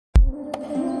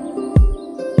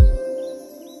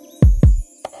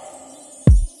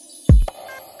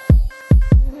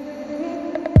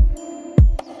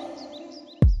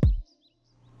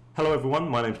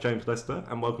my name is James Lester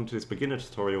and welcome to this beginner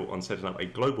tutorial on setting up a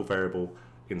global variable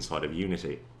inside of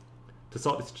Unity. To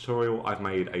start this tutorial, I've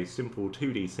made a simple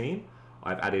 2D scene.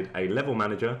 I've added a level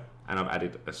manager and I've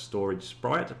added a storage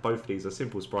sprite. Both of these are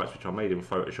simple sprites which I made in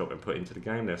Photoshop and put into the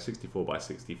game. They're 64 by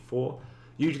 64.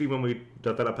 Usually when we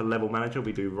develop a level manager,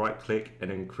 we do right click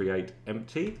and then create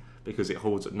empty because it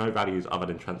holds no values other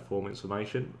than transform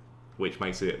information, which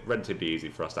makes it relatively easy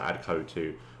for us to add code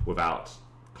to without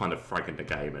kind of fragging the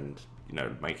game and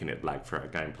making it lag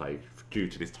throughout gameplay due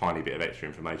to this tiny bit of extra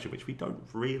information which we don't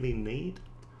really need.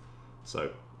 So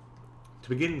to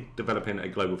begin developing a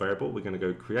global variable, we're going to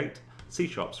go create C#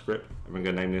 script and we're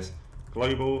going to name this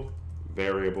global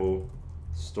variable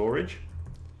storage,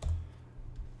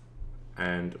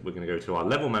 and we're going to go to our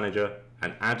level manager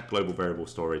and add global variable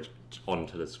storage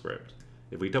onto the script.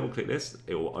 If we double click this,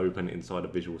 it will open inside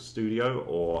of Visual Studio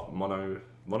or Mono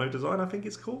Design, I think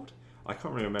it's called. I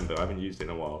can't really remember, I haven't used it in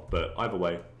a while, but either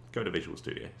way, go to Visual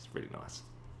Studio, it's really nice.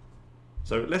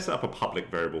 So let's set up a public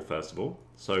variable first of all.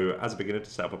 So as a beginner, to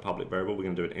set up a public variable, we're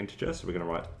going to do an integer, so we're going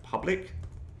to write public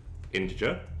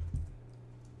integer,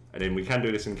 and then we can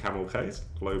do this in camel case,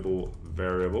 global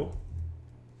variable,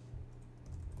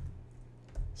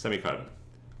 semicolon.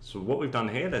 So what we've done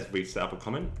here, let's reset up a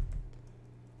comment.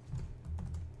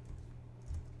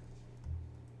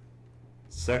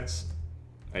 Sets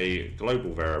a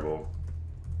global variable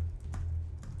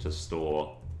to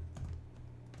store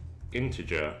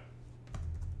integer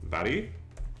value.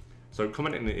 So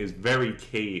commenting is very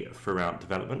key throughout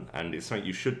development, and it's something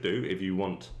you should do if you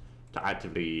want to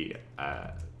actively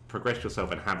progress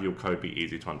yourself and have your code be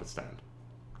easy to understand.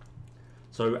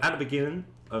 So at the beginning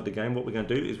of the game, what we're going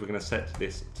to do is we're going to set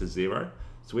this to 0.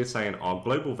 So we're saying our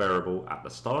global variable at the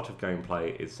start of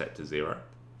gameplay is set to 0.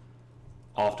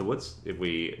 Afterwards, if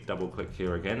we double click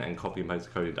here again and copy and paste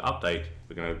the code into update,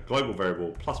 we're going to global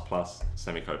variable ++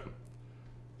 semicolon.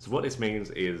 So what this means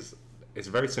is, it's a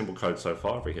very simple code so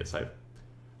far. If we hit save,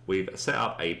 we've set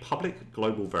up a public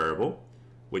global variable,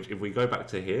 which if we go back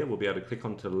to here, we'll be able to click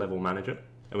onto the level manager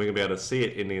and we're going to be able to see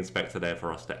it in the inspector there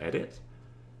for us to edit.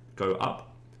 Go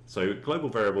up. So global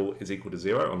variable is equal to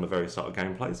 0 on the very start of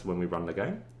gameplay, so when we run the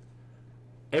game.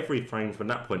 Every frame from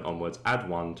that point onwards, add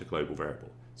 1 to global variable.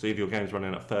 So if your game's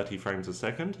running at 30 frames a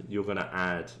second, you're going to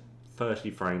add 30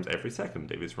 frames every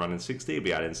second. If it's running 60, you'll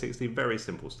be adding 60, very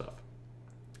simple stuff.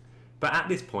 But at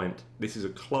this point, this is a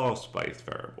class-based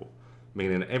variable,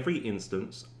 meaning every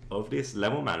instance of this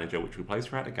level manager, which we place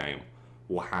throughout the game,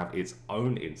 will have its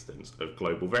own instance of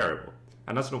global variable.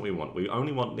 And that's not what we want. We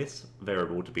only want this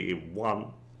variable to be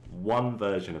one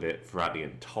version of it throughout the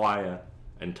entire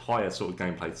sort of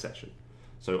gameplay session.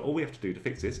 So all we have to do to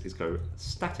fix this is go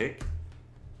static,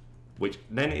 which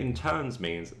then in turn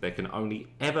means there can only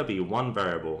ever be one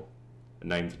variable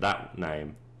named that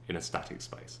name in a static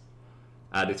space.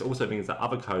 This also means that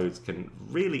other codes can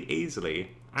really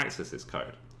easily access this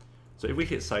code. So if we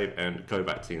hit save and go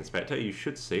back to the inspector, you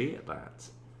should see that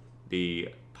the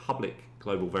public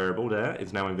global variable there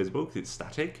is now invisible because it's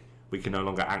static. We can no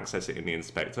longer access it in the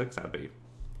inspector because that would be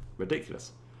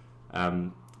ridiculous.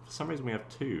 For some reason we have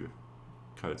 2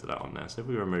 codes of that on there, so if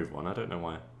we remove one, I don't know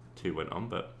why 2 went on,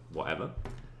 but whatever.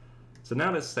 So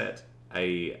now let's set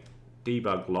a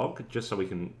debug log just so we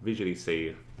can visually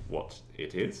see what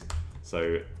it is.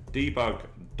 So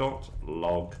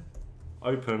debug.log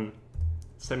open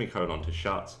semicolon to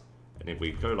shut, and if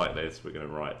we go like this, we're going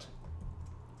to write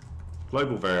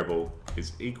global variable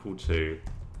is equal to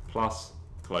plus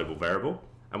global variable,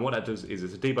 and what that does is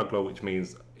it's a debug log, which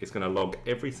means it's going to log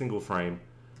every single frame,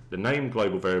 the name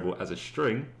global variable as a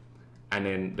string, and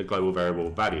then the global variable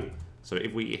value. So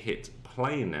if we hit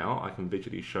play now, I can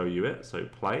visually show you it. So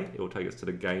play, it will take us to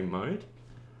the game mode.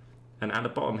 And at the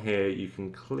bottom here, you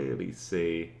can clearly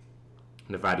see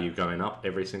the value going up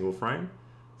every single frame.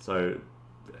 So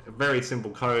very simple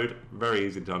code, very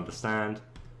easy to understand.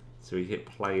 So we hit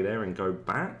play there and go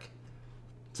back.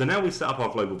 So now we set up our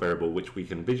global variable, which we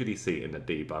can visually see in the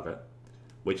debugger,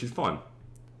 which is fine.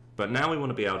 But now we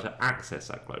want to be able to access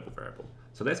that global variable.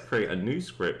 So let's create a new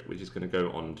script, which is going to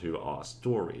go onto our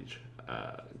storage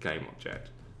game object.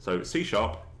 So C#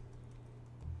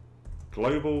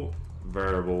 global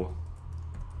variable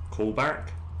callback.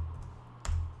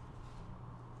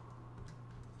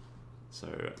 So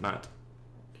that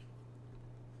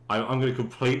I'm going to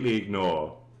completely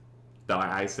ignore that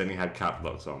I accidentally had cap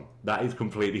locks on. That is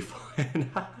completely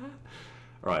fine.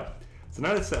 Alright, so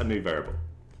now let's set a new variable.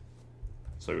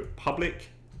 So public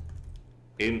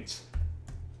int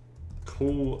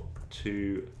call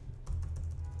to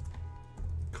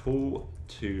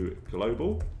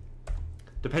global.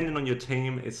 Depending on your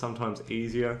team, it's sometimes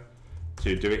easier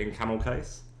to do it in camel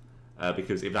case,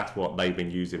 because if that's what they've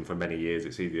been using for many years,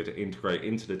 it's easier to integrate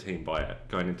into the team by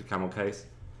going into camel case.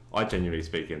 I genuinely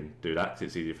speaking do that because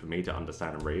it's easier for me to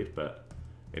understand and read, but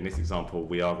in this example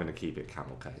we are going to keep it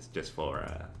camel case just for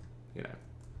you know,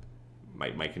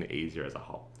 making it easier as a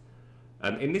whole.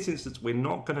 In this instance we're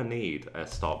not going to need a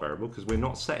start variable because we're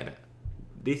not setting it.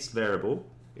 This variable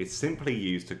is simply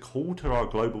used to call to our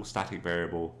global static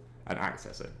variable and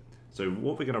access it. So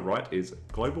what we're going to write is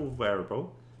global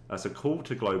variable, so call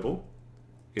to global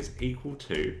is equal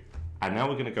to, and now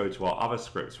we're going to go to our other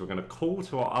scripts. We're going to call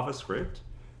to our other script.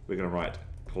 We're going to write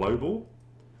global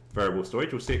variable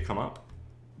storage, you'll see it come up,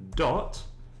 dot,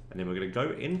 and then we're going to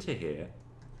go into here,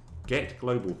 get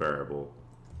global variable,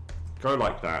 go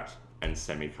like that, and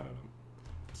semicolon.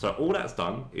 So all that's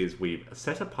done is we've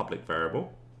set a public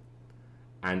variable,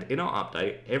 and in our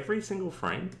update, every single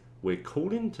frame, we're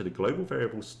calling to the global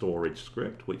variable storage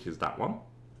script, which is that one,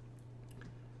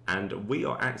 and we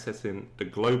are accessing the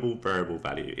global variable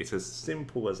value. It's as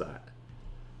simple as that.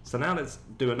 So now let's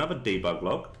do another debug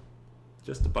log,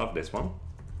 just above this one,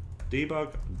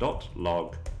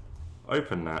 debug.log,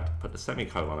 open that, put the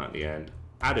semicolon at the end,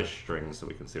 add a string so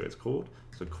we can see what it's called.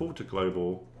 So call to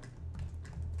global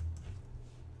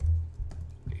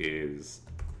is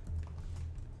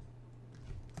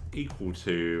equal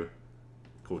to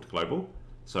call to global.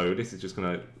 So this is just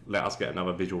going to let us get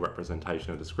another visual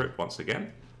representation of the script once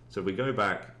again. So if we go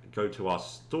back, go to our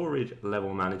storage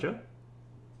level manager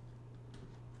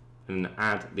and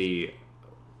add the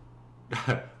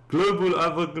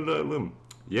global,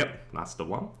 yep, that's the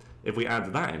one. If we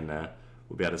add that in there,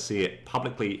 we'll be able to see it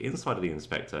publicly inside of the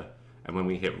inspector, and when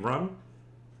we hit run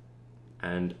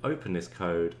and open this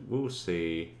code, we'll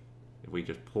see, if we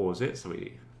just pause it so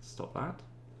we stop that,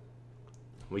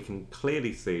 we can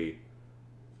clearly see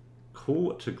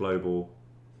call to global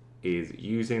is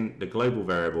using the global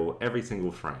variable every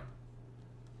single frame.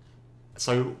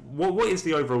 So what is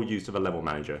the overall use of a level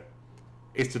manager?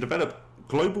 It's to develop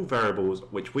global variables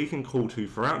which we can call to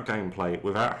throughout gameplay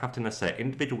without having to set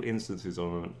individual instances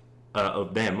on,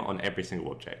 of them on every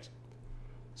single object.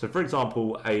 So for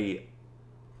example, a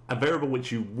variable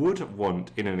which you would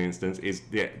want in an instance is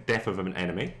the death of an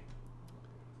enemy,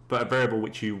 but a variable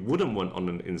which you wouldn't want on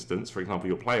an instance, for example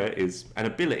your player, is an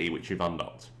ability which you've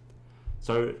unlocked.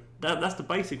 So that's the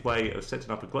basic way of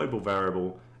setting up a global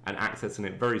variable and accessing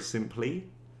it very simply.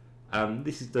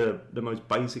 This is the most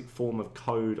basic form of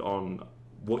code on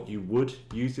what you would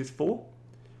use this for,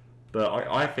 but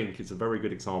I think it's a very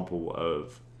good example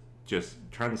of just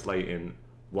translating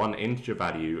one integer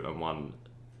value and one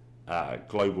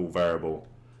global variable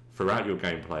throughout your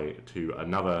gameplay to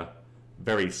another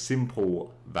very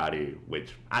simple value,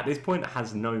 which at this point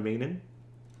has no meaning,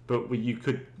 but you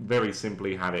could very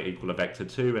simply have it equal a vector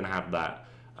 2 and have that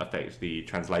affect the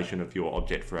translation of your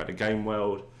object throughout the game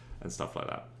world and stuff like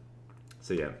that.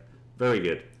 So yeah, very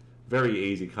good, very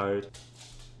easy code.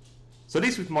 So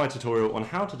this was my tutorial on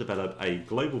how to develop a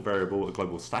global variable, a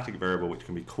global static variable, which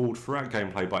can be called throughout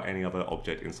gameplay by any other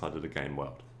object inside of the game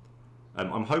world.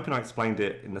 I'm hoping I explained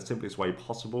it in the simplest way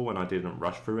possible and I didn't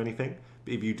rush through anything.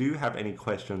 But if you do have any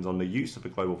questions on the use of a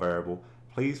global variable,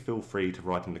 please feel free to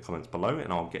write in the comments below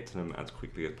and I'll get to them as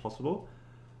quickly as possible.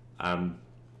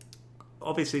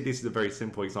 Obviously this is a very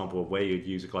simple example of where you'd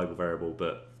use a global variable,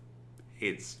 but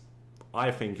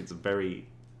I think it's a very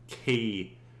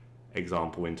key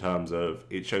example in terms of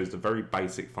it shows the very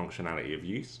basic functionality of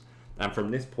use. And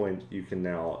from this point you can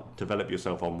now develop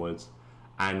yourself onwards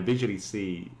and visually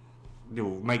see,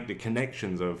 you'll make the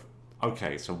connections of,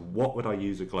 okay, so what would I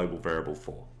use a global variable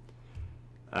for?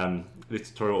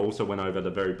 This tutorial also went over the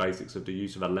very basics of the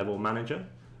use of a level manager,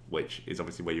 which is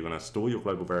obviously where you're going to store your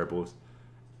global variables.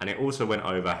 And it also went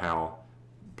over how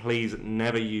please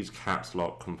never use caps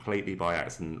lock completely by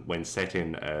accident when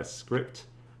setting a script,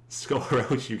 or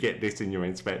else you get this in your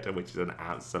inspector, which is an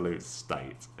absolute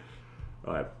state.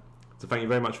 Alright, so thank you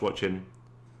very much for watching.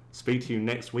 Speak to you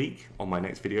next week on my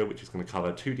next video, which is going to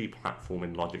cover 2D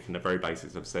platforming logic and the very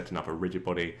basics of setting up a rigid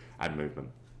body and movement.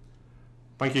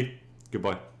 Thank you.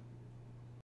 Goodbye.